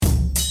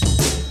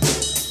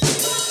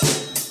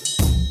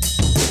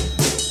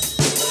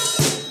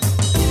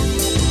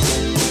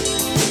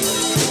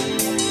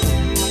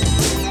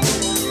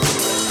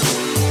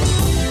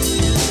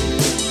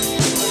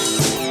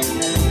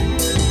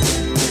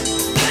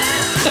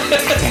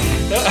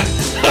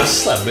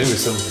Slap me with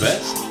some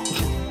vest.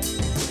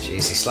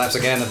 Jeez, he slaps a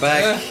guy in the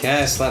back.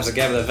 Yeah, slaps a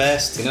guy with a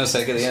vest. He knows how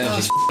to get the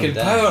energy Fucking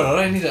down. power,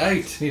 alright? Need it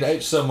out. Need it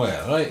out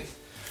somewhere, alright?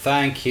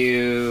 Thank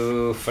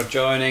you for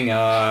joining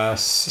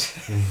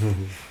us.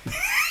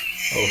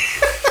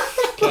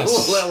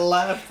 Little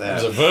laugh there.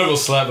 There's a verbal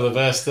slap of the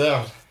vest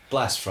there.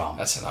 Blast from.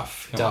 That's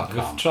enough. Dot Come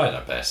on, com. we've tried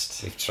our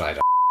best. We've tried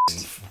our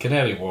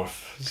Canary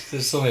Wharf.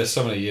 There's only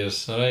so many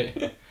years, alright?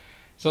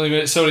 There's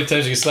only so many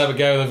times you can slap a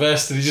guy with a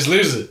vest and he just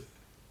loses it.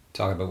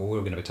 talking about what we're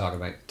going to be talking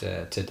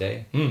about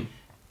today. Mm.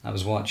 I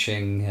was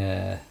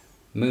watching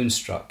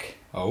Moonstruck.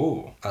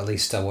 Oh. At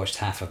least I watched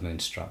half of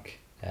Moonstruck.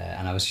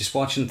 And I was just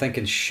watching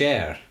thinking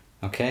Cher,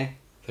 okay?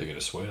 They're going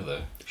to swear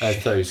there. I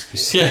thought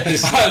Yeah, I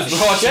was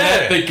watching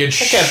it thinking, I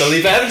can't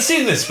believe I haven't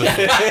seen this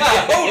before.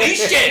 holy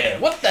shit,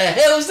 what the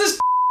hell is this?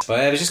 But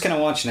I was just kind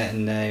of watching it,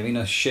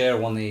 and Cher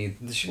won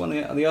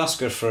the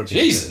Oscar for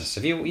Jesus.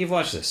 Have you've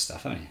watched this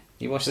stuff, haven't you?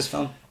 You watched this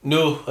film?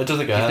 No, I don't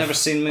think I You've have. never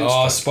seen Oh,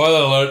 Moonstruck?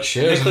 spoiler alert,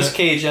 Cher. Nicolas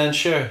Cage and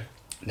Cher.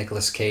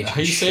 Nicolas Cage. Are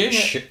you saying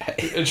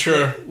it?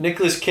 Sure.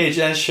 Nicolas Cage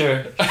and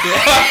Cher.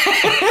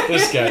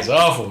 This guy's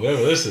awful,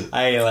 whoever this is.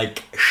 I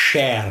like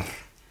Cher.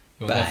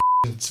 You want that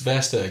f***ing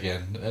vest out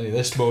again. Any of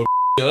this more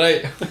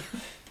alright?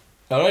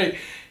 Alright?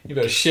 You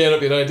better share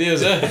up your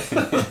ideas, eh?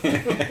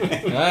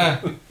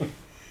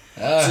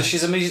 So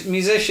she's a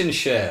musician,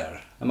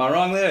 Cher. Am I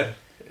wrong there?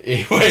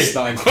 Wait,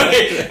 not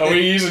are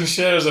we using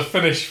Cher as a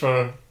finish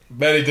for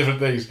many different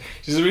things?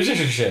 She's a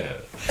musician Cher.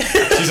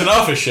 She's an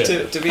office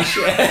Cher. to be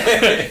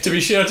Cher. To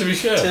be Cher. to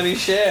be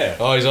Cher.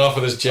 Oh, he's off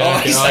with his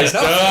jacket. he's He's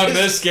off. done,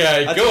 this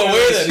guy. I Go didn't away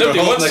notice then. you were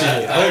Nobody wants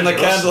you. holding the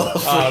candle.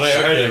 Oh, right,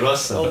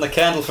 okay. Holding the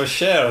candle for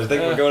Cher. I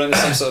think we're going into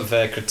some sort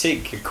of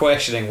critique,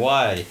 questioning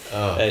why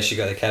she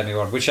got the Academy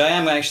Award, which I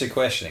am actually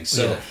questioning.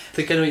 So I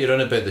think I know what you're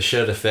on about, the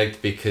Cher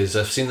effect, because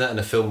I've seen that in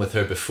a film with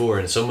her before,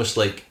 and it's almost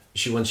like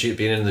she wants you to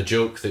be in the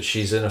joke that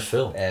she's in a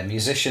film.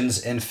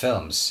 musicians in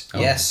films,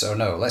 yes or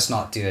no? Let's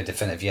not do a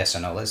definitive yes or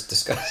no. Let's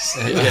discuss.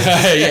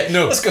 Yeah,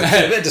 no. Let's go through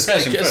a bit of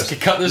discussion Let's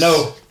first. cut this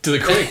No. to the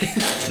quick.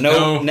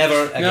 No,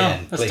 never again.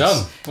 No, that's please.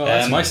 done. Well,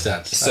 that's my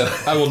stance. So,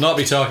 I will not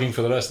be talking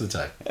for the rest of the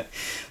time.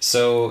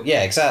 so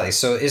yeah, exactly.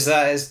 So is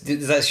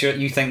that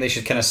you think they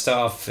should kind of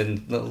start off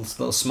in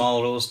little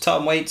small roles?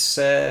 Tom Waits,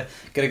 good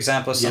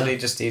example of somebody.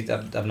 Yeah.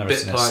 I've never Bit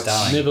seen a parts.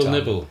 starring Nibble, Tom.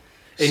 nibble.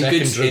 In Second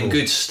good, dribble. in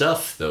good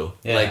stuff though.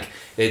 Yeah. Like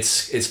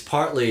it's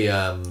partly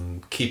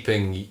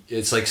keeping,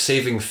 it's like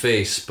saving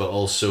face, but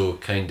also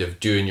kind of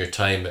doing your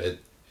time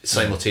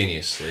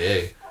simultaneously.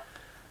 Eh?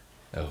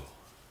 Oh,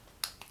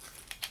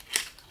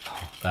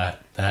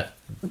 that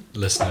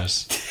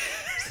listeners,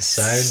 is the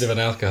sound of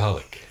an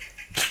alcoholic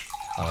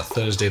on a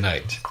Thursday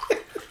night,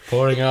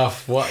 pouring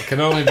off what can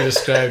only be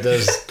described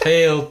as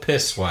pale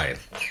piss wine.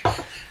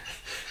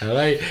 All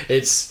right,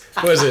 it's,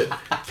 what is it?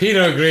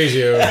 Pinot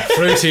Grigio,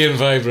 fruity and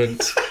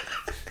vibrant.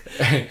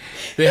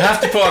 They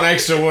have to put on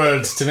extra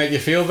words to make you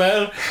feel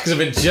better, because if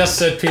it just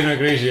said Pinot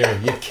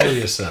Grigio, you'd kill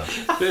yourself.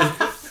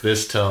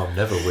 This Tom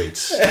never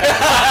waits.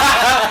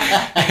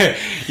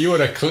 You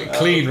want a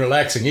clean,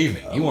 relaxing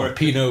evening. You want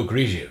Pinot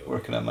Grigio.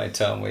 Working on my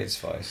Tom Waits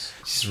voice.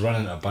 Just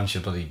running a bunch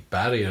of bloody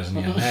barriers in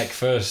your neck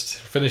first.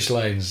 Finish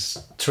lines,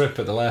 trip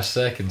at the last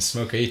second,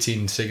 smoke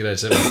 18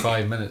 cigarettes every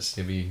 5 minutes.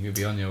 You'll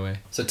be on your way.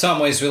 So Tom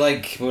Waits,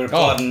 we're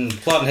applauding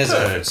his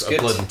efforts. Good.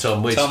 Applauding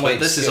Tom Waits. Tom But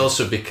Waits, this is good.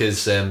 also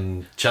because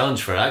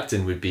challenge for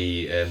acting would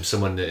be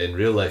someone that in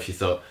real life you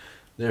thought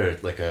they're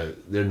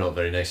not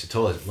very nice at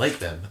all. I don't like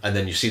them, and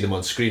then you see them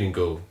on screen and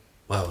go,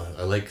 wow,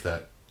 I like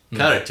that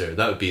character.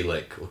 That would be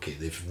like, okay,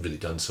 they've really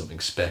done something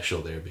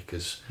special there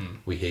because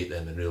we hate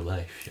them in real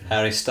life. You know?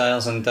 Harry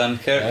Styles and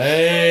Dunkirk.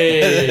 Hey,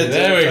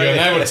 there we go.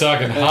 Now we're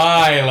talking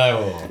high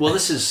level. Well,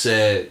 this is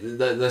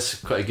that's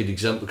quite a good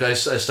example. I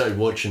started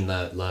watching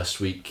that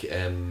last week.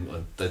 I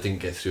didn't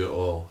get through it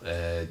all.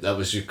 That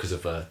was because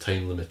of a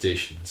time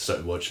limitation. I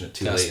started watching it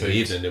too That's late in the good.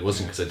 evening. It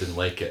wasn't because I didn't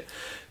like it.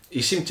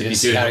 He seemed to be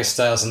It's doing. Harry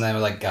Styles and they were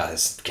like,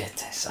 guys, get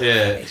this.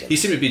 Yeah, he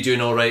seemed to be doing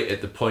all right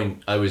at the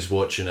point I was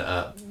watching it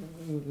at.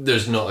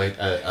 There's not a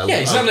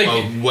He's not like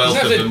a wealth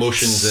he's not of like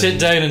emotions. sit and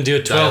down and do a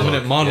 12-minute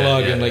dialogue.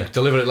 monologue Yeah, and yeah. like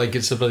deliver it like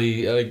it's a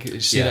bloody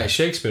scene out of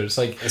Shakespeare. It's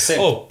like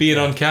same- being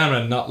on camera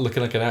and not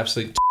looking like an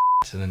absolute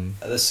and then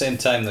At the same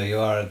time, though, you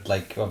are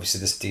like obviously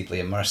this deeply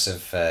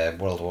immersive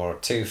World War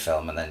II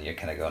film, and then you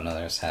kind of go, "No,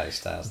 there's Harry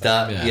Styles."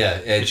 there."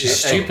 Which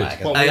is stupid.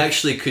 I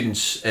actually couldn't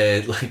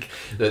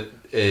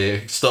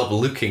stop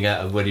looking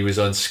at him when he was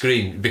on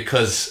screen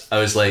because I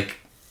was like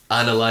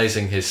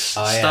analysing his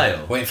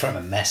style. Waiting for him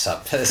to mess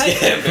up.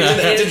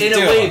 in a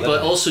way,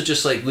 but also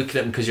just like looking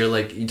at him because you're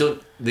like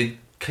they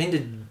kind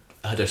of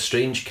had a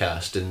strange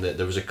cast in that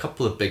there was a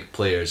couple of big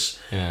players.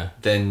 Yeah.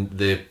 Then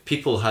the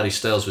people Harry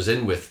Styles was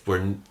in with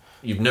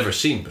you've never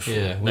seen before.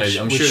 Yeah, Now, which,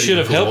 I'm which sure should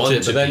have they go helped on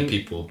it, to but be then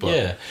people. But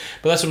yeah,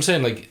 but that's what I'm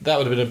saying. Like that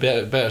would have been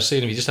a better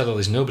scene if you just had all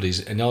these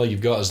nobodies, and all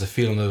you've got is the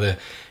feeling of the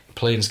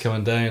planes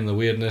coming down, the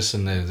weirdness,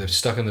 and they're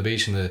stuck on the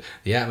beach and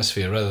the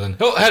atmosphere, rather than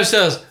Harry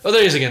Styles,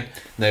 there he is again.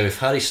 Now, if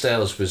Harry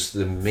Styles was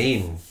the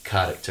main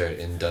character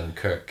in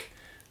Dunkirk,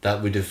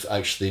 that would have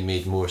actually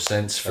made more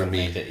sense for That me,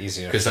 made it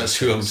easier because for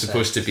that's you who to I'm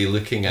supposed to accept. be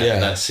looking at Yeah.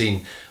 in that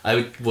scene.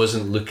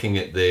 Wasn't looking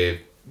at the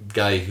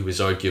guy who was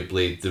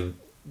arguably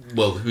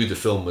who the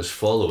film was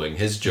following,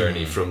 his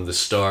journey from the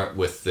start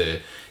with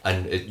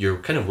you're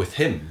kind of with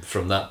him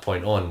from that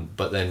point on,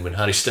 but then when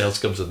Harry Styles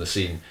comes on the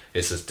scene,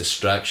 it's this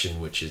distraction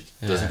which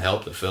doesn't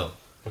help the film.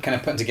 We're kind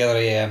of putting together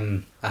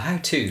a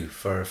how-to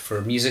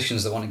for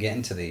musicians that want to get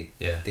into the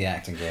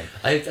acting game.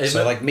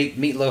 So like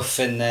Meatloaf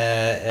in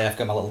I've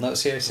got my little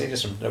notes here. See,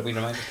 just we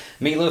remind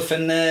Meatloaf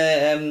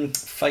in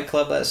Fight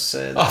Club. That's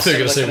I thought you were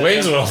going to say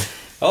Wayne's World.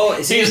 Oh,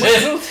 is he in He's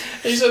Wayne's in, World?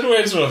 he's in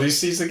Wayne's World.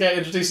 He's the guy who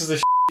introduces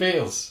the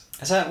Beatles.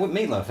 Is that what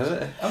Meatloaf? Is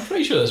it? I'm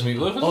pretty sure that's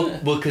Meatloaf, isn't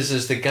it? Well, because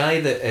there's the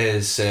guy that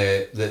is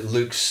that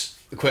looks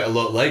quite a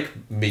lot like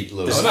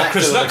Meatloaf. This Oh, not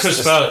Chris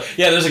just- Farley.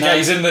 Yeah, there's a guy.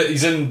 No.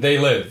 He's in They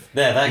Live.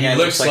 Yeah, that guy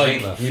looks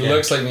like Meatloaf. He Yeah.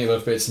 looks like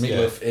Meatloaf, but it's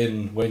Meatloaf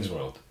in Wayne's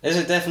World. Is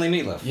it definitely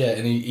Meatloaf? Yeah,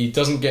 and he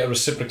doesn't get a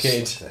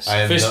reciprocated fist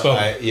not,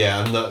 bump.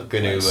 I'm not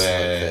going to. Let's look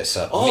this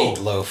up. Oh,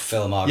 Meatloaf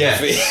filmography.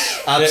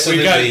 yeah,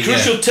 absolutely. We've got yeah.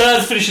 Crucial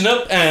Turd finishing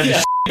up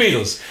and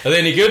Beatles. Are they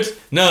any good?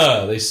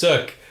 No, they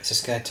suck. Is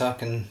this guy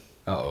talking?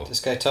 Uh-oh. Is this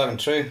guy talking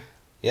true?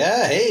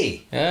 Yeah.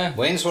 Hey. Yeah.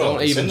 Wayne's World.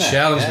 Don't it's even in there.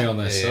 challenge Yeah. me on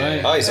this, Yeah.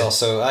 right? Oh, he's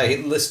also.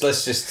 Let's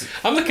just.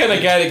 I'm the kind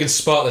of guy that can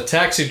spot the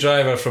taxi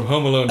driver from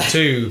Home Alone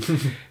 2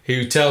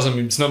 who tells him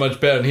it's not much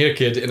better than here,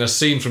 kid, in a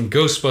scene from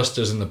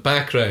Ghostbusters in the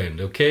background,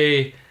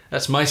 okay?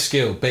 That's my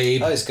skill,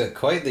 babe. Oh, he's got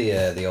quite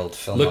the old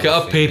film. Look it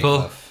up,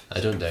 people. I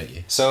don't doubt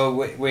you. So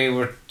we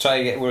were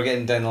we're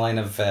getting down the line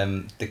of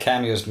the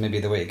cameos. Maybe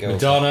the way to go.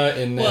 Madonna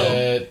in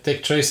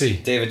Dick Tracy.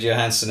 David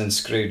Johansen and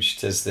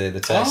Scrooge as the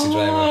taxi Oh,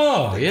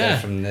 driver. The guy yeah.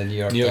 from the New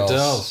York New York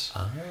Dolls.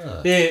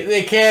 Dolls.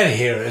 They can't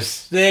hear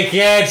us. They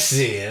can't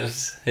see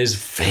us. His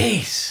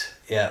face.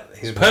 Yeah,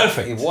 he's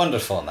Perfect. He's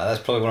wonderful in that.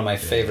 That's probably one of my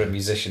favourite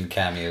musician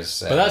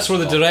cameos. But that's where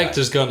the of all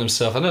director's time. gone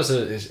himself. I know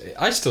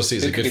I still see it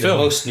as a It could good be film.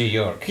 the most New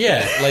York.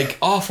 Yeah, like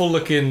awful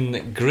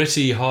looking,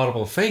 gritty,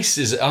 horrible face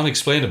is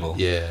unexplainable.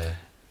 Yeah.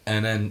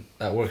 And then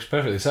that works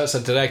perfectly. So that's a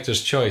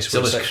director's choice. It's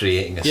where almost like-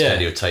 creating a Yeah.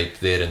 stereotype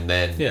there and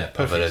then Yeah,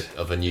 perfect.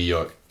 of a New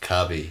York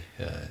cabbie.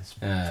 Yeah, it's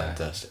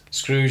fantastic.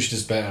 Scrooged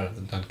is better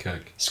than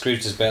Dunkirk.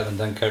 Scrooge is better than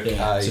Dunkirk.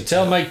 So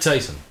tell Mike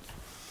Tyson.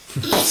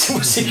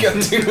 What's he got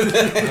to do with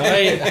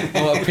it? I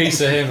want a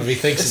piece of him if he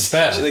thinks it's I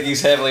better. think he's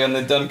heavily on the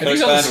If Dunkirk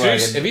he's, on the bandwagon.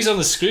 Scrooge, if he's on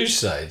the Scrooge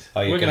side,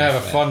 Oh, you we're can going to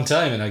have a have fun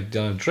time and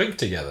a drink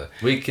together.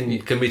 We can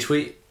we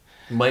tweet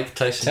Mike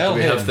Tyson? Tell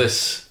Do we him. have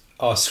this?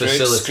 Oh, Scrooge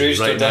facility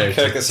to right now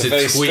Dunkirk. to- That's a to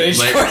very tweet strange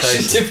Mike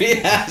question Tyson. to be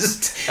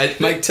asked.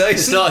 Mike It's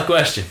Tyson. not a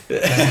question.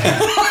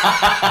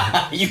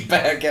 You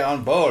better get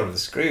on board with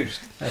Scrooge.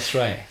 That's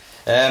right.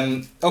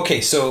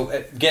 Okay,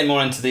 so getting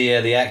more into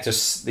the actor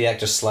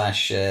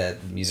slash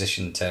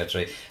musician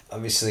territory.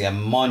 Obviously, a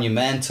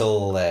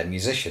monumental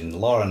musician,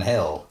 Lauryn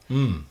Hill.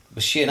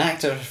 Was she an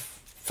actor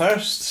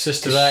first?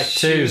 Sister Act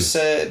She 2. was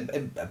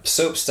a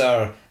soap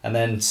star, and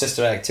then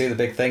Sister Act 2, the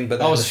big thing. But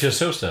then Oh, was she a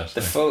soap star?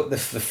 the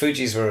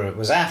Fugees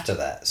was after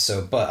that.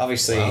 So, but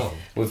obviously, Wow.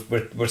 we're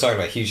talking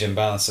about huge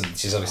imbalance, and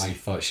she's I obviously.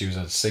 thought she was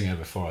a singer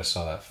before I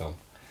saw that film.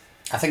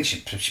 I think she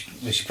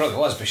probably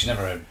was, but she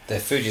never. The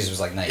Fugees was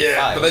like 95.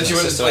 Yeah, but then she wasn't it?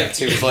 went Sister like- Act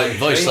 2 was Like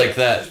voice 93. like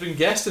that. She's been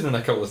guesting in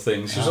a couple of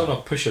things. She was on a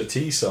Pusha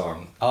T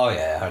song. Oh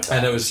yeah, I heard that.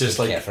 And it was just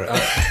like, Yeah, for it.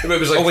 it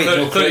was like Oh wait,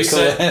 30, no 30 critical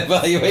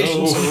evaluations.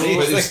 Oh, of but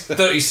these it's things.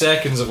 30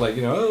 seconds of like,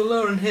 oh,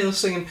 Lauryn Hill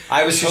singing.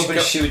 I was She's hoping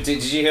got- she would do.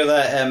 Did you hear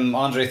that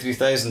Andre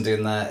 3000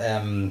 doing that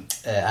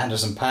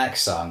Anderson .Paak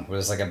song where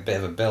it's like a bit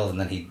of a build and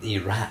then he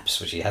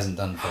raps, which he hasn't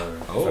done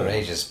for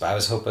ages. But I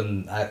was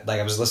hoping,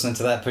 I was listening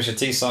to that Pusha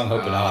T song,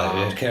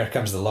 hoping, here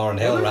comes the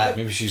Lauryn Hill rap.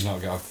 Maybe she's not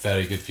got a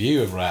very good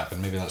view of rap,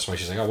 and maybe that's why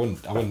she's like, I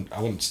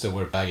wouldn't still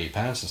wear baggy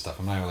pants and stuff.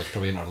 I'm now like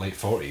probably in her late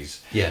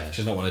 40s. Yeah. She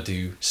does not want to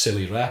do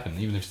silly rapping,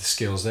 even if the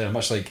skill's there.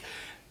 Much like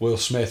Will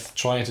Smith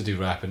trying to do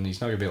rapping, he's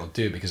not going to be able to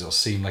do it because it'll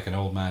seem like an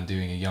old man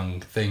doing a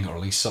young thing, or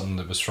at least something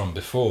that was from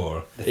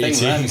before. The thing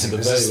 80s around at the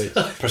it very is least.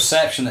 this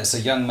perception that it's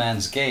a young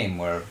man's game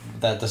where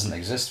that doesn't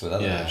exist with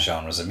other Yeah.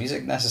 genres of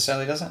music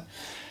necessarily, does it?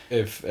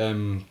 If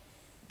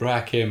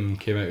Rakim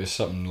came out with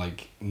something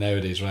like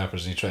nowadays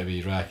rappers and he tried to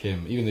be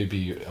Rakim, even though he'd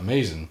be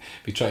amazing,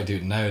 if he tried to do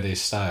it nowadays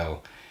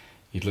style,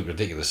 he'd look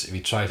ridiculous. If he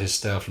tried his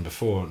style from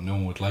before, no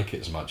one would like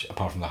it as much,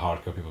 apart from the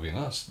hardcore people being,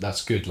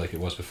 that's good like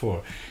it was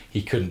before.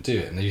 He couldn't do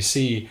it. And you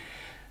see,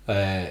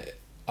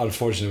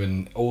 unfortunately,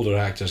 when older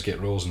actors get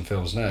roles in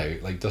films now,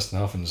 like Dustin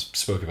Hoffman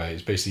spoke about,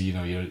 it's basically,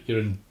 you're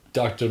in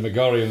Dr.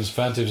 Megorium's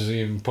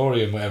Fantasy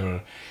Emporium,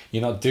 whatever.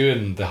 You're not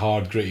doing the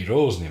hard, gritty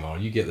roles anymore.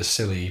 You get the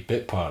silly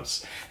bit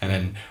parts. And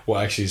then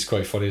what actually is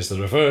quite funny is the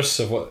reverse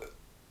of what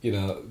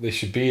they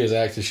should be as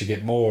actors. Should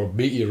get more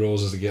meatier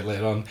roles as they get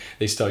later on.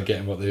 They start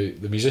getting what the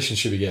musicians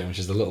should be getting, which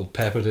is the little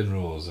peppered in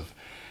roles of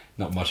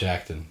not much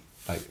acting.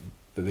 Like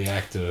the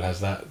actor has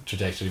that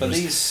trajectory. But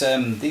Whereas-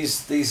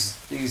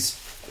 these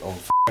old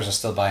f***ers are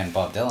still buying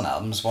Bob Dylan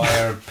albums. Why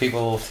are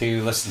people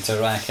who listen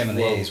to Rakim in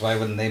the Well- 80s, why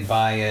wouldn't they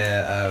buy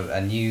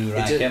a new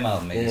Is it- Rakim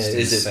album? Maybe yeah, do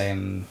is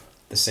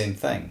the same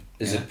thing.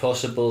 Is yeah? it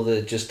possible that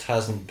it just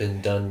hasn't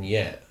been done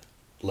yet?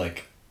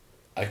 Like,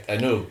 I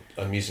know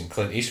I'm using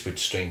Clint Eastwood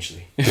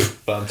strangely,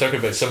 but I'm talking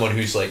about someone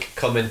who's like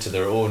come into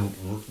their own.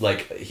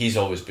 Like he's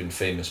always been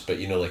famous, but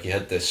you know, like he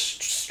had this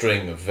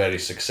string of very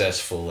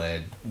successful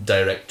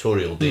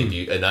directorial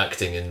debut and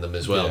acting in them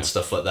as well and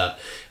stuff like that.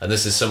 And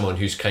this is someone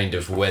who's kind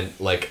of went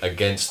like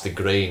against the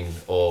grain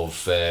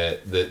of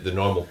the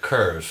normal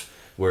curve,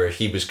 where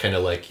he was kind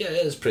of like, yeah,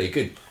 it's pretty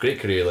good, great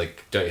career.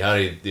 Like Dirty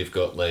Harry, they've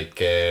got like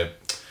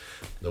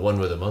the one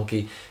with the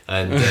monkey,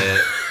 and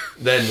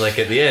then like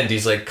at the end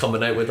he's like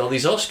coming out with all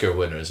these Oscar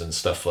winners and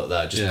stuff like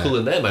that, just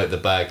pulling them out the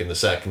bag in the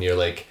sack, and you're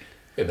like,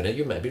 wait a minute,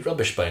 you might be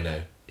rubbish by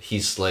now.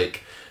 He's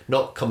like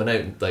not coming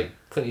out like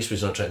Clint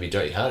Eastwood's not trying to be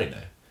Dirty Harry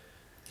now.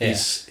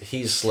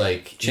 He's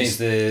like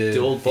the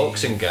old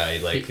boxing guy,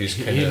 like who's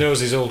kind of, he knows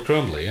his old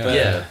crumbly. But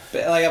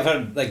like I've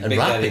heard like And Big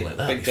rapping Daddy, like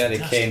that Big would be Daddy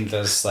fantastic. Kane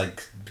does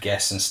like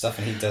guests and stuff,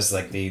 and he does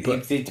like the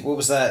what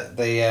was that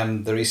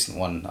the recent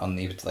one on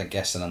he was like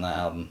guesting on that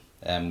album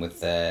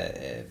with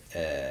it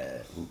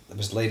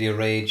was Lady of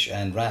Rage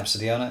and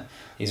Rhapsody on it.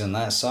 He's on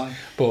that song.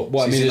 But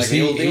what So I mean he's is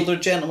like the older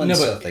gentleman no, but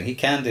sort of thing. He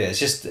can do it. It's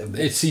just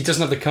he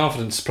doesn't have the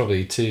confidence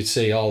probably to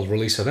say I'll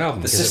release an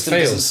album. the 'cause it system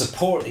fails. doesn't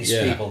support these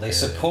people. They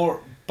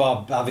support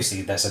Bob.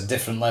 Obviously, there's a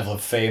different level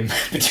of fame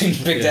between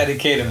Big Daddy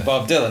Kane and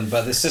Bob Dylan,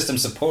 but the system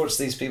supports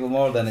these people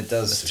more than it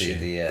does to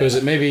the. Because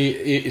it maybe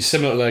it's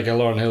similar to like a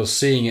Lauryn Hill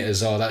seeing it as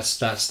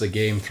that's the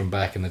game from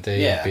back in the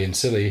day of being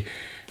silly,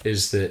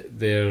 is that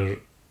they're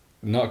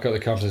not got the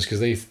confidence because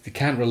they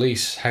can't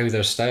release how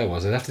their style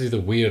was. They'd have to do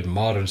the weird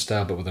modern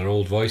style but with their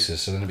old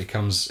voices, so then it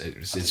becomes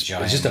it's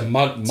just a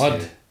mud.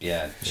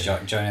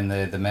 Joining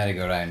the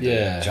merry-go-round,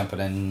 jumping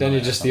in. Then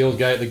you're just the old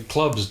guy at the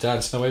clubs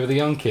dancing away with the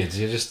young kids.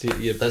 You're just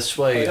That's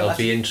why I'll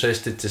be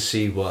interested to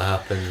see what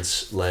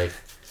happens, like,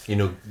 you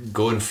know,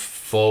 going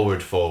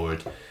forward,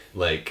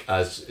 like,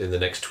 as in the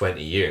next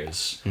 20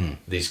 years,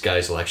 these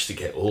guys will actually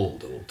get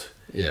old.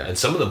 Yeah. And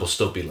some of them will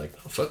still be like,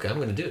 oh, fuck it, I'm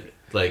going to do it.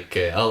 Like,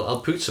 I'll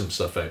put some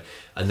stuff out.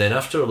 And then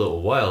after a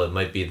little while, it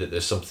might be that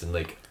there's something,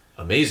 like,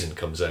 amazing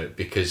comes out.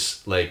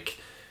 Because, like,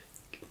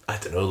 I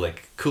don't know,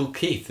 like, Cool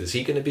Keith, is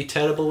he going to be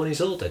terrible when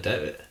he's old? I doubt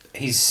it.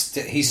 He's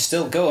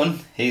still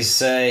going. He's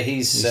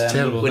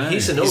terrible When now.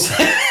 he's an old...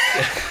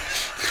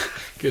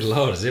 Good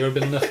lord, has he ever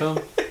been in a film?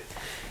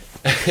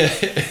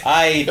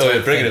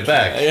 we're bringing it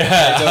back.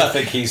 I don't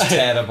think he's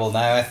terrible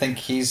now. I think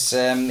he's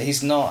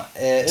not.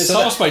 It's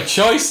almost by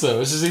choice though.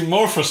 This is even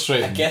more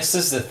frustrating. I guess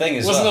this is the thing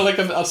as Wasn't well. it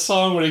like a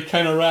song where he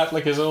kind of rapped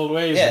like his old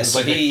ways? Yeah, It was so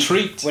like a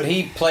treat. when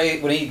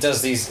he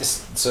does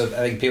these. So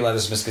I think people have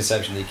this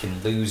misconception that you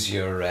can lose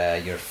your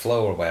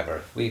flow or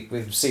whatever.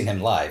 We've seen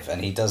him live,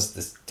 and he does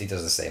this. He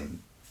does the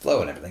same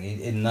flow and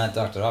everything. In that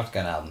Dr.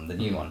 Octagon album, the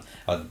new one,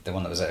 or the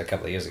one that was out a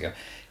couple of years ago,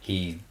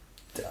 he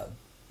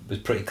was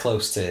pretty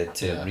close to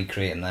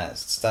recreating that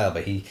style,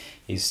 but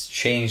he's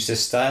changed his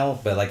style,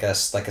 but like an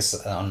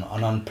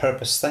on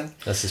purpose thing.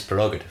 That's his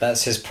prerogative.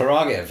 That's his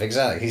prerogative,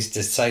 exactly. He's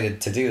decided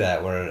to do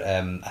that. Where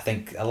I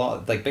think a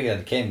lot like Big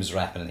Daddy Kane was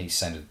rapping, and he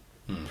sounded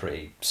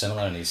pretty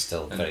similar, and he's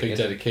still And very Big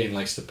good. Daddy Kane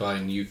likes to buy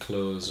new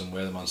clothes and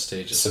wear them on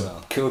stage as So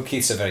well. Cool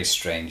Keith's a very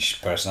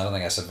strange person. I don't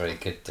think that's a very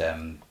good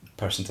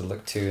person to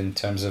look to in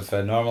terms of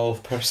a normal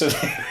person.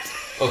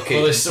 Okay,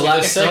 Well, there's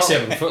sex Thought.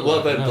 in football,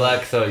 What about no.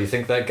 Black Thought? You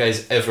think that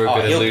guy's ever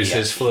going to he'll lose be-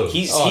 his flow?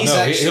 He's He'll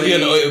actually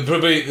be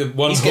probably the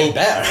one he's getting hope.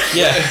 better.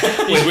 Yeah,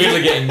 he's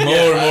weirdly getting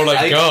more and more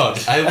like God.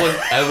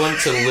 I want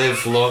to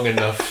live long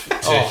enough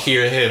to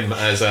hear him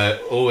as a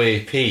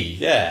OAP.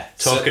 Yeah,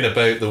 talking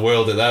about the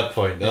world at that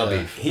point. That'll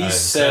be.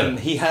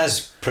 he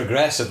has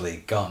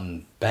progressively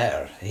gotten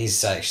better.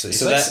 He's actually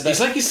It's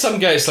like he's some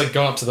guy that's like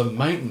gone up to the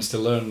mountains to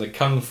learn the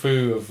kung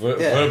fu of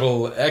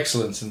verbal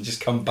excellence and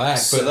just come back.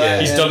 So But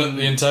that, he's done it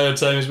the entire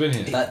time he's been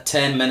here. that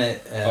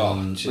 10-minute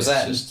was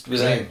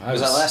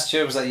that last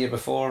year? Was that year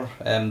before?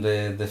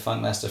 The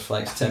Funkmaster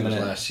Flex I think it was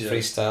 10-minute last year.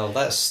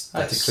 freestyle. I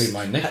had to clean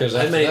my knickers. How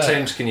after many that.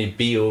 times can you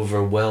be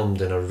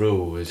overwhelmed in a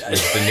row? Is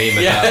the name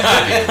of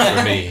that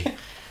video for me.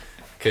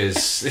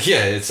 Because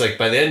it's like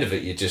by the end of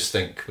it, you just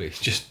think, Wait,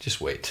 just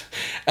wait.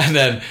 And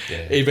then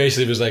he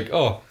basically was like,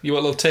 "Oh, you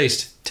want a little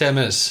taste? 10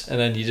 minutes," and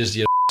then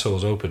your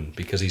asshole's open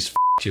because he's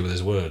f***ed you with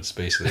his words,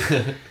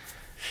 basically.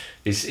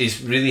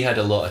 He's really had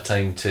a lot of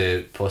time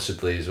to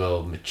possibly as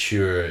well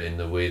mature in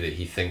the way that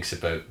he thinks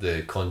about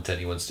the content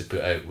he wants to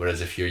put out. Whereas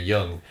if you're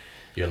young,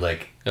 you're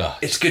like,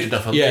 it's good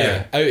enough. I'm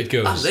there. Out it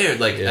goes. I'm there.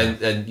 Like,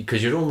 and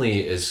because you're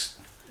only as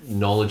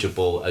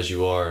knowledgeable as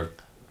you are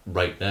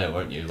right now,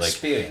 aren't you? Like,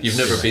 Experience. you've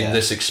never been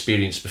this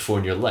experienced before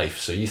in your life,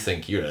 so you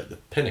think you're at the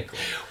pinnacle.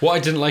 What I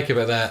didn't like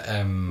about that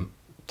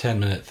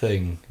 10-minute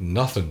thing,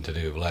 nothing to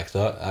do with Black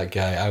Thought. That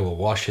guy, I will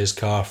wash his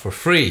car for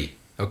free.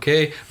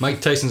 Okay,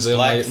 Mike Tyson's on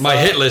my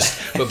hit list,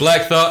 but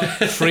Black Thought,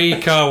 free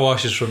car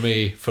washes for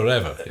me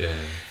forever.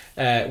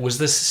 Was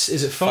this?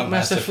 Is it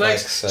Funkmaster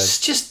Flex? It's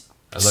just.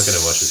 I'm not going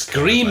to watch this.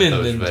 Screaming it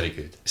was and very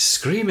good.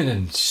 Screaming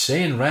and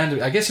saying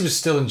random. I guess he was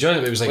still enjoying it.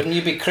 But it was like, Wouldn't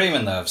you be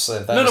creaming though? So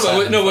that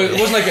no. It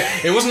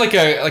wasn't like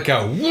a.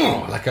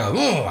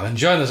 I'm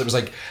enjoying this. It was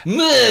like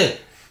meh,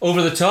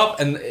 over the top.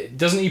 And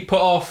doesn't he put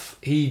off?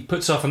 He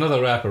puts off another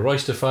rapper,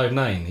 Royster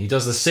 5'9". He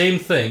does the same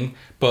thing,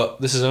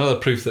 but this is another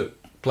proof that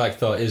Black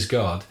Thought is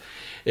God.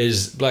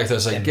 Is Black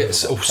Thought's like,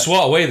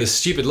 swat away this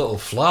stupid little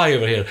fly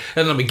over here,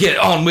 and let me get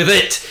on with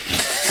it.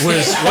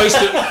 Whereas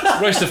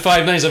Royster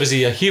 5'9" is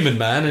obviously a human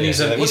man, and he's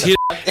here.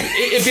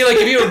 It'd be like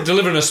if you were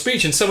delivering a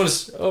speech and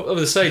someone's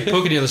over the side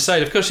poking you on the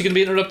side. Of course, you're going to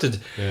be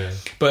interrupted. Yeah.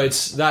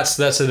 But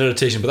that's an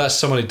irritation. But that's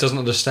someone who doesn't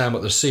understand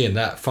what they're seeing.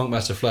 That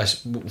Funkmaster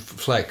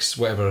Flex,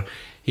 whatever,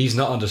 he's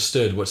not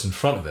understood what's in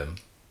front of him.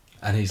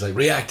 And he's like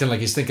reacting like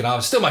he's thinking,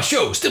 "Oh, still my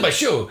show."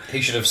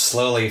 He should have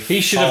slowly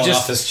fallen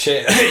off his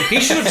chair.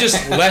 He should have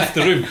just left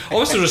the room.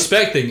 Almost a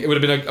respect thing. It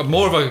would have been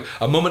more of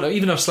a moment,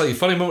 even a slightly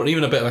funny moment, or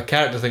even a bit of a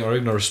character thing, or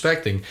even a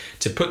respect thing,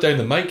 to put down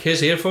the mic,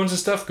 his earphones and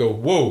stuff, go,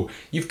 "Whoa,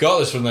 you've got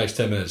this for the next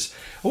 10 minutes."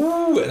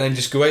 Ooh, and then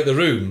just go out the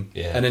room,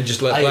 and then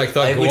just let Black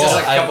Thought go off. He does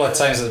it a couple of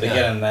times at the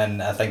beginning, and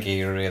then I think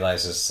he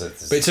realises that...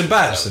 But it's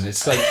embarrassing.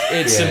 It's like,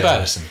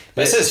 embarrassing.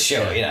 But it's his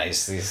show,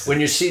 he's... When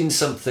you're seeing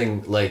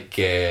something like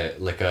a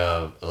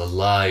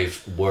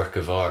live work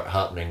of art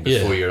happening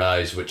before your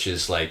eyes, which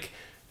is like,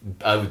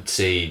 I would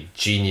say,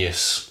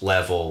 genius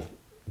level,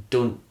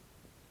 don't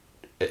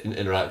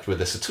interact with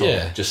this at all.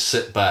 Yeah. Just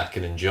sit back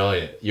and enjoy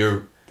it.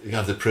 You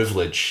have the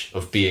privilege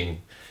of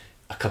being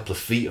a couple of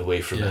feet away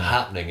from it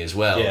happening as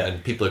well,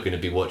 and people are going to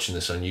be watching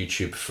this on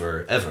YouTube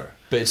forever.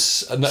 But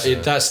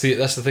that's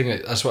the thing.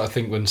 That's what I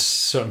think when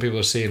certain people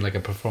are seeing like a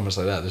performance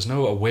like that. There's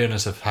no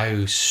awareness of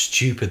how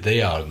stupid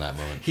they are in that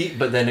moment.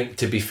 But then,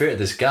 to be fair to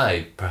this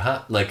guy,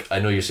 perhaps, like, I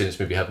know you're saying it's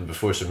maybe happened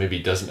before, so maybe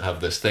he doesn't have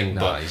this thing.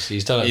 No, but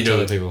he's done it to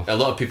other people. A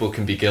lot of people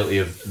can be guilty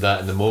of that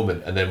in the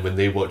moment, and then when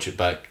they watch it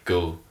back,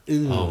 go,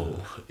 "Oh,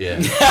 yeah."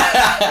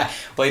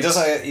 Well, he does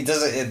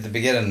it at the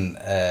beginning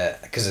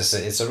because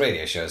it's a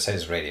radio show. It's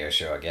his radio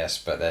show, I guess.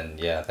 But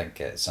then, I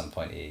think at some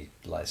point he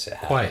lets it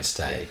happen. Quiets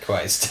down. Yeah, he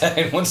quiets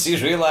down once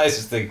he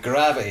realises the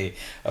gravity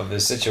of the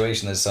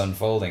situation that's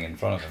unfolding in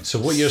front of him. So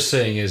what you're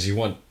saying is you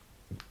want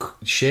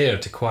Cher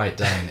to quiet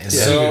down.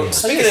 So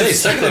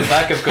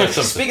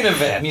speaking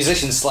of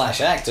musicians /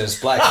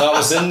 actors, Black Thought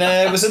was in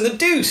the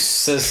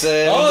Deuce as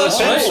that's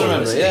right.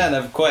 remember, and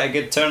have quite a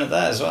good turn at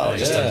that as well.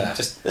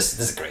 Just this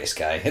is the greatest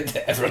guy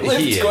that ever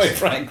lived. Quite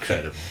frankly,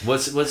 incredible.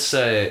 What's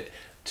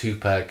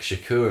Tupac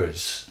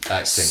Shakur's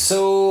acting?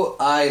 So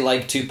I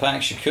like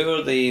Tupac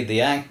Shakur,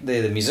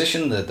 the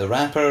musician, the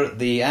rapper.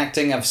 The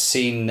acting, I've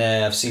seen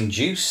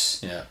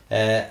Juice,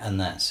 and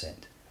that's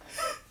it.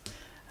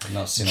 I've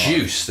not seen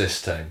Juice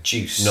this time.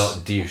 Juice,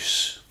 not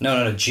Deuce.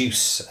 No,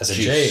 Juice as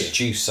a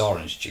juice,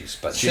 orange juice.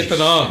 But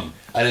sipping on.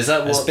 And is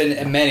that what? It's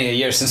been many a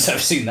year since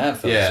I've seen that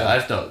film. Yeah,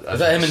 I've not. Is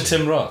that him and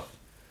Tim Roth?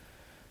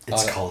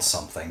 It's called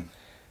something.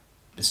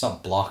 It's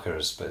not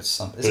Blockers, but it's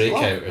something.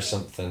 Breakout or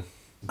something.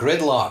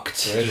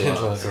 Gridlocked.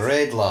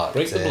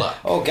 Break the block.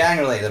 Oh, Gang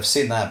Related. I've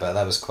seen that, but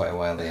that was quite a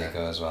while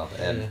ago as well.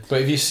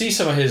 But if you see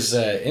some of his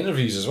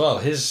interviews as well,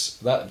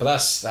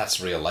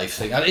 that's real life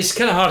thing. And it's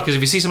kind of hard because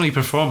if you see somebody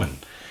performing,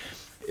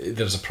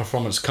 there's a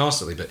performance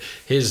constantly. But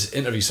his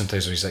interviews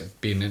sometimes where he's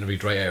like being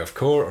interviewed right out of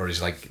court, or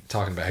he's like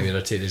talking about how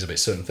irritated he is about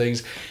certain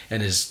things,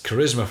 and his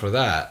charisma for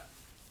that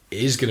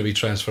is going to be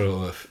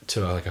transferable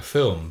to like a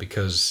film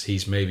because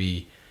he's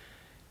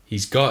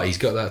got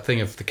that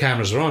thing of the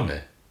cameras are on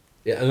there.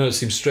 Yeah, I know it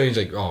seems strange,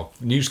 like,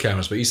 news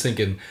cameras, but he's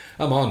thinking,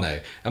 I'm on now.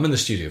 I'm in the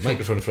studio,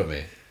 microphone in front of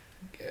me.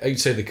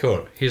 Outside the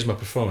court, here's my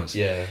performance.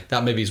 Yeah.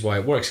 That maybe is why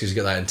it works, because he's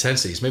got that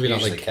intensity. He's maybe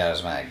usually not like...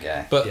 charismatic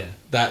guy. But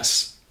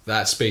that's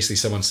basically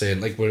someone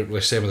saying, like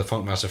we're saying with the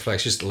Funkmaster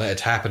Flex, just let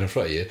it happen in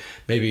front of you.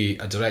 Maybe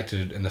a director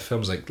in the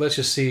film's like, let's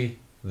just see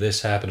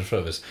this happen in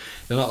front of us.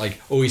 They're not like,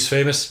 he's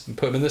famous,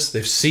 put him in this.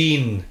 They've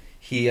seen...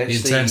 the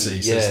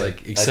intensity, so it's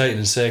like exciting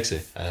and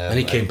sexy. And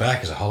he came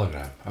back as a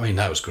hologram. I mean,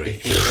 that was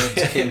great. He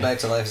came back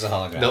to life as a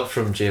hologram. Not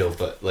from jail,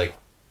 but like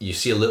you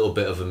see a little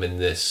bit of him in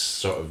this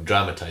sort of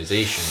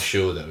dramatisation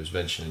show that I was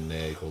mentioning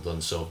there called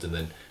Unsolved, and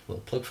then a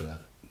little plug for that.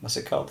 What's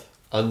it called?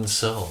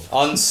 Unsolved.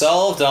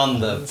 Unsolved on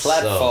the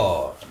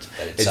platform.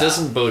 It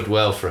doesn't bode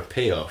well for a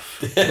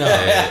payoff. No.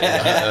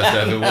 I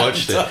haven't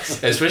watched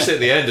it. Especially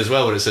at the end as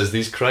well, where it says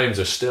these crimes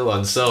are still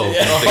unsolved.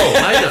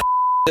 Why the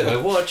am I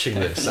watching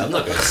this? I'm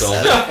not going to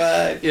solve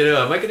it.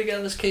 Am I going to get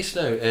on this case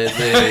now?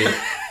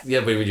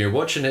 But when you're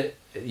watching it,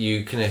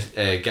 you kind of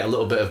get a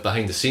little bit of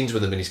behind the scenes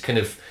with him, and he's kind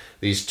of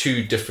he's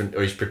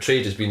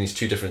portrayed as being these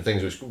two different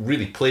things. It's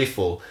really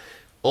playful,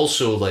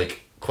 also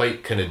like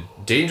quite kind of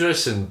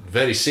dangerous and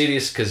very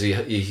serious because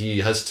he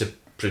has to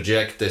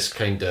project this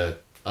kind of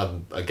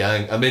I'm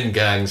in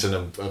gangs and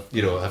I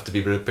have to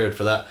be prepared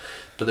for that.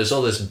 But there's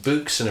all this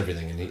books and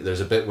everything, and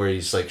there's a bit where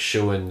he's like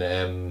showing.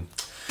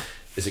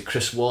 Is it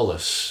Chris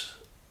Wallace,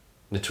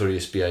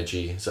 Notorious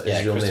B.I.G.? Is that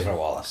his real Christopher name?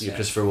 Wallace. Yeah,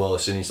 Christopher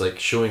Wallace, and he's like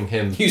showing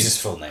him. Use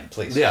his full name,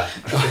 please. Yeah,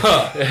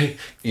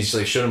 he's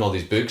like showing him all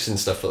these books and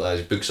stuff like that.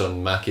 His books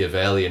on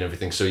Machiavelli and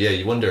everything. So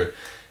you wonder,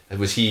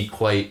 was he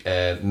quite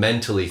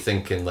mentally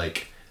thinking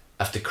like,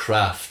 I have to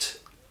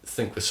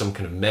think with some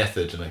kind of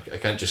method, and I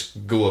can't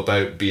just go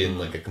about being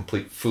like a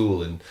complete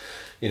fool and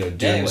doing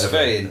whatever. He was a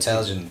very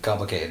intelligent,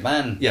 complicated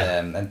man. Yeah,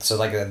 and so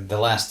like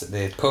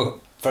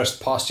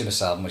first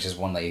posthumous album, which is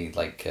one that he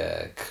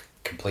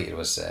completed,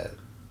 was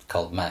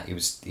called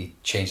He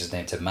changed his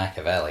name to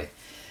Machiavelli,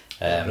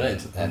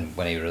 Right. And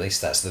when he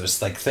released that, so there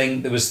was like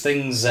things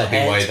That'd be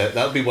ahead. why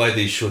that'd be why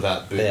they show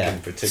that book in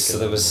particular. So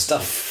there was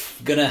stuff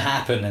gonna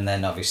happen, and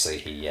then obviously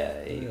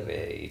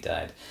he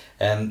died.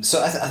 So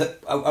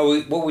what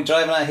are we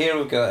driving at here?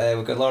 We've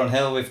got Lauryn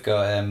Hill, we've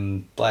got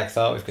Black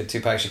Thought, we've got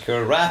Tupac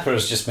Shakur.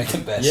 Rappers just make the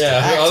best.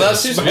 Yeah, well, that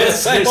seems to be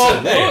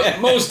the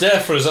Most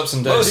Def for his ups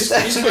and downs.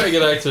 Mos He's quite a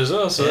good actor as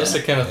well, so that's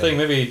the kind of thing.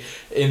 Maybe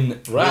in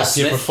rap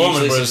you're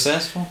performing, whereas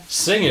successful.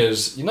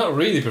 singers, you're not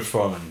really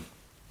performing.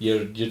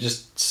 You're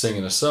just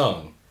singing a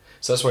song.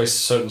 So that's why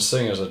certain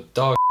singers are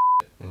dog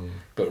shit.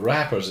 But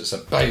rappers, it's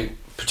about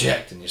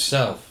projecting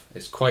yourself.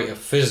 It's quite a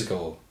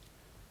physical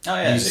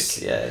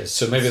music. Yeah.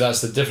 So maybe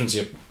that's the difference.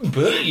 You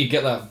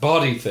get that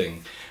body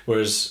thing,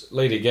 whereas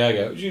Lady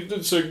Gaga, you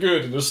did so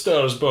good in The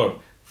Star Is Born.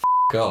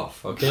 F***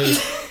 off, okay?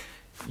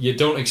 You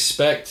don't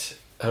expect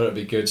her to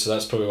be good, so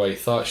that's probably why he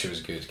thought she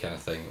was good, kind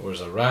of thing. Whereas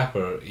a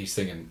rapper, he's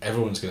thinking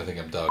everyone's going to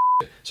think I'm dog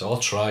shit, so I'll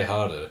try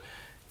harder,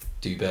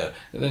 do better.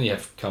 And then you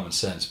have common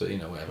sense, but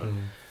whatever.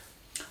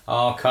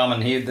 Oh, common.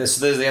 There's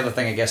the other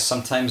thing. I guess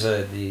sometimes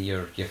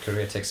your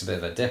career takes a bit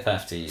of a dip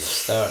after you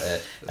start.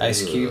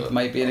 Ice Cube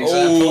might be an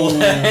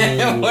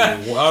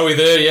example. Are we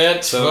there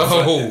yet? So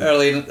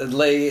late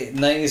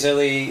 '90s,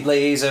 early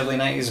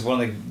 '90s,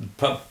 one of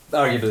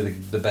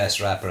arguably the best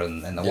rapper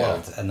in the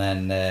world, and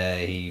then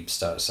he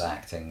starts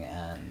acting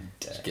and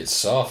gets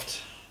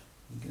soft.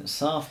 Gets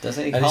soft,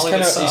 doesn't he? And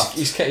Hollywood soft.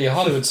 He's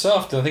Hollywood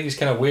soft, and I think he's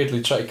kind of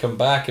weirdly trying to come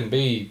back and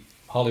be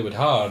Hollywood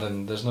hard,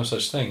 and there's no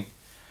such thing.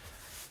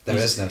 There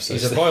is no such thing.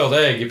 He's a boiled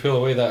egg. You peel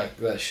away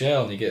that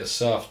shell and you get a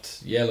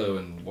soft yellow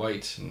and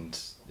white, and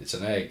it's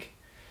an egg.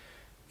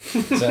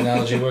 Does that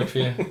analogy work for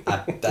you?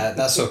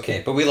 That's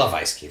okay, but we love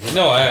Ice Cube.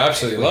 No, I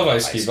absolutely love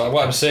Ice Cube. But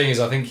what I'm saying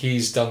is, I think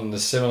he's done the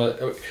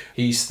similar.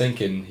 He's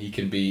thinking he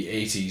can be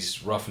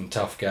 '80s rough and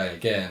tough guy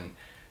again,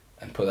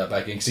 and put that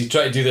back in because he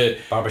tried to do the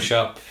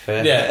barbershop.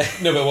 Yeah,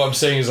 no, but what I'm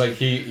saying is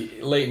like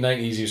late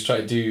 '90s he was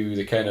trying to do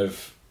the kind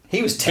of.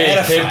 He was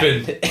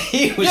terrifying.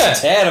 He was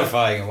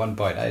terrifying at one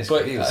point. I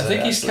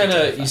think he's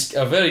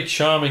a very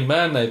charming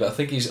man now, but I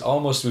think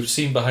we've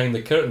seen behind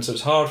the curtain, so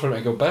it's hard for him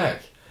to go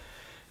back.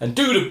 And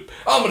dude,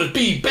 I'm gonna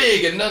be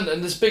big and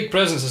this big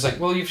presence is like,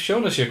 well, you've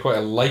shown us you're quite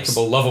a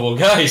likable, lovable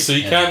guy, so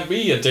you can't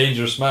be a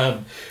dangerous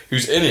man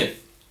who's in it.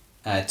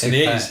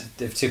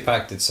 If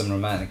Tupac did some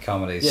romantic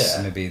comedies,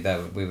 maybe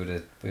that we would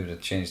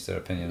have changed their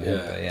opinion.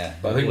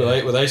 But I think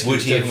with Ice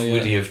Cube,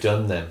 would he have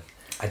done them?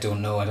 I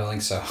don't know. I don't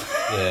think so.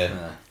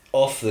 Yeah.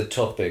 Off the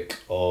topic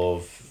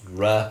of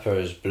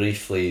rappers,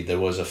 briefly, there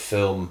was a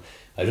film.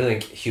 I don't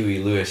think Huey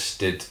Lewis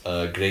did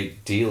a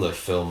great deal of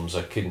films.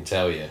 I couldn't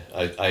tell you.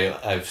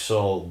 I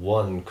saw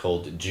one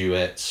called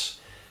Duets,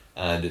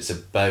 and it's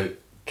about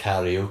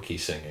karaoke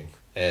singing.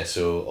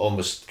 So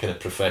almost kind of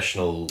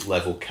professional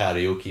level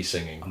karaoke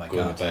singing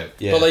about.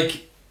 Yeah. But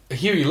like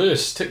Huey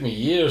Lewis took me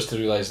years to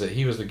realise that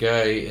he was the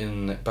guy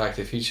in Back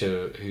to the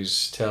Future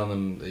who's telling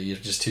them that you're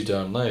just too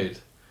darn loud.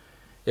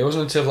 It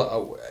wasn't until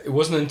oh,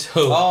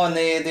 and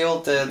the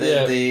old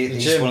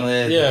he's gym. one of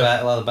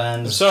a lot of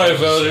bands. I'm sorry,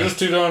 fellas, you're just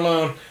too darn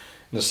loud. And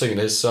they're singing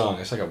his song.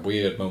 It's like a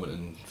weird moment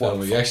in film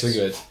when you actually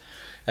think of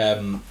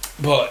it.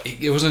 But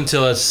it wasn't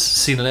until I'd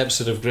seen an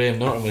episode of Graham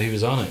Norton where he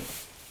was on it,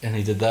 and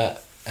he did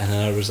that, and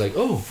I was like,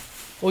 oh,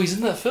 he's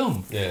in that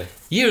film. Yeah.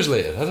 Years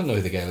later, I didn't know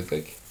who the guy looked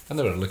like. I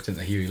never looked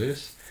into Huey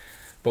Lewis.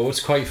 But what's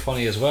quite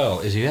funny as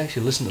well is you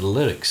actually listen to the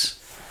lyrics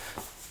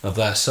of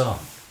that song.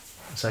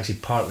 It's actually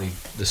partly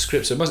the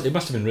script. So it must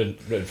have been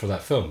written for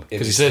that film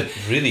because he said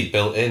really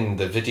built in.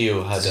 The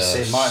video had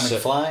say Martin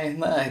McFly in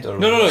that? I don't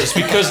know. No. It's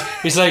because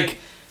it's like,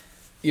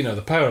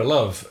 the power of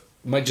love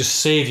might just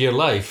save your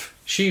life.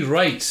 She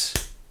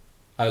writes,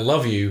 "I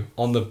love you"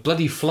 on the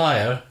bloody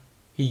flyer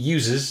he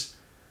uses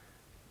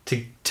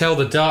to tell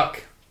the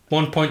Dark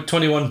 1.21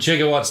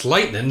 gigawatts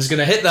lightning is going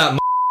to hit that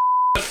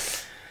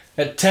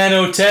at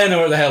 10:10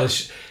 or what the hell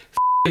is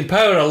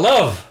power of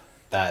love.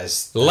 That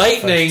is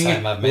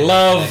lightning,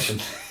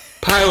 love,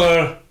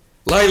 power.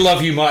 I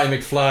love you, Marty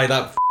McFly.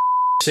 That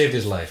saved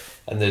his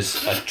life. And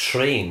there's a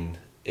train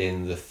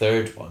in the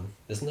third one,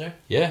 isn't there?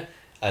 Yeah.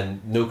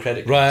 And no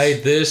credit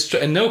cards. Right,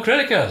 and no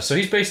credit cards. So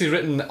he's basically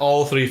written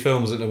all three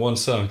films into one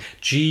song.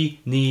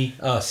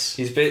 Genius.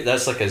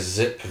 That's like a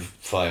zip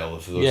file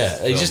of those.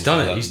 Yeah, he's just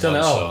done it. He's done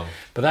it all. Song.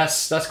 But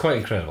that's quite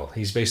incredible.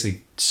 He's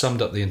basically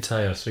summed up the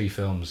entire three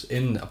films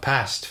in a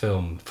past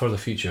film for the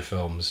future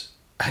films.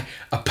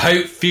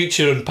 About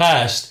future and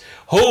past.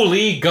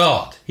 Holy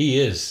God, he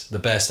is the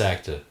best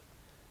actor.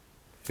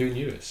 Who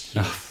knew it?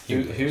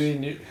 Who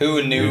knew? Oh,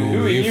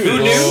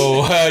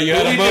 you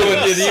had a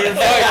moment. You give me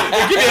a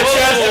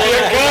chance to be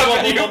a cop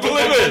and you blew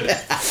it.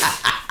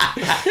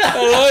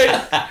 All right.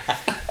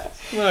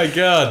 My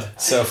God.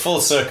 So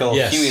full circle.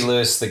 Yes. Huey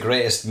Lewis, the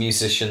greatest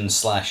musician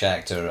 /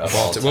 actor of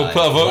all time. We'll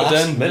put a vote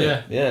then.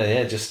 Minute.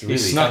 Yeah. Just really. He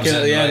snuck in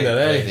at the end there,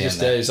 eh?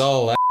 Just it's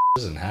all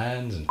asses and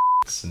hands and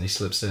he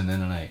slips in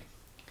and out.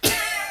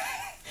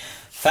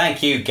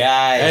 Thank you,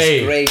 guys.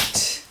 Hey.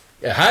 Great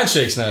Yeah,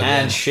 handshakes now.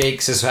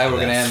 Handshakes is how we're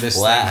going to end this.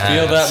 Flat thing.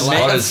 Feel that hands.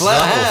 meat. What is Flat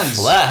that? hands.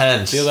 Flat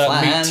hands. Feel that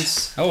Flat meat.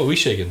 hands. How are we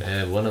shaking?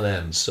 One of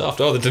them.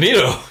 Soft. Oh, the De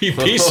Niro. You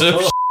piece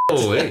of.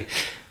 Oh, wait.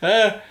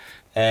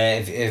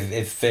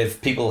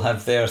 If people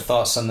have their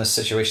thoughts on this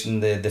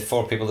situation, the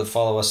 4 people that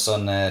follow us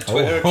on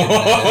Twitter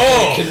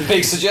Oh. can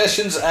make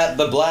suggestions at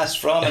The Blast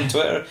From on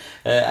Twitter,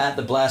 at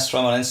The Blast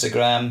From on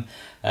Instagram,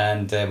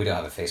 and we don't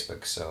have a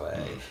Facebook, so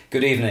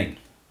good evening.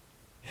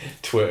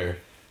 Twitter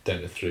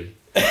down to 3.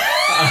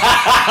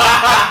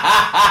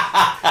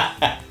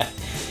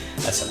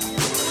 That's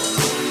enough.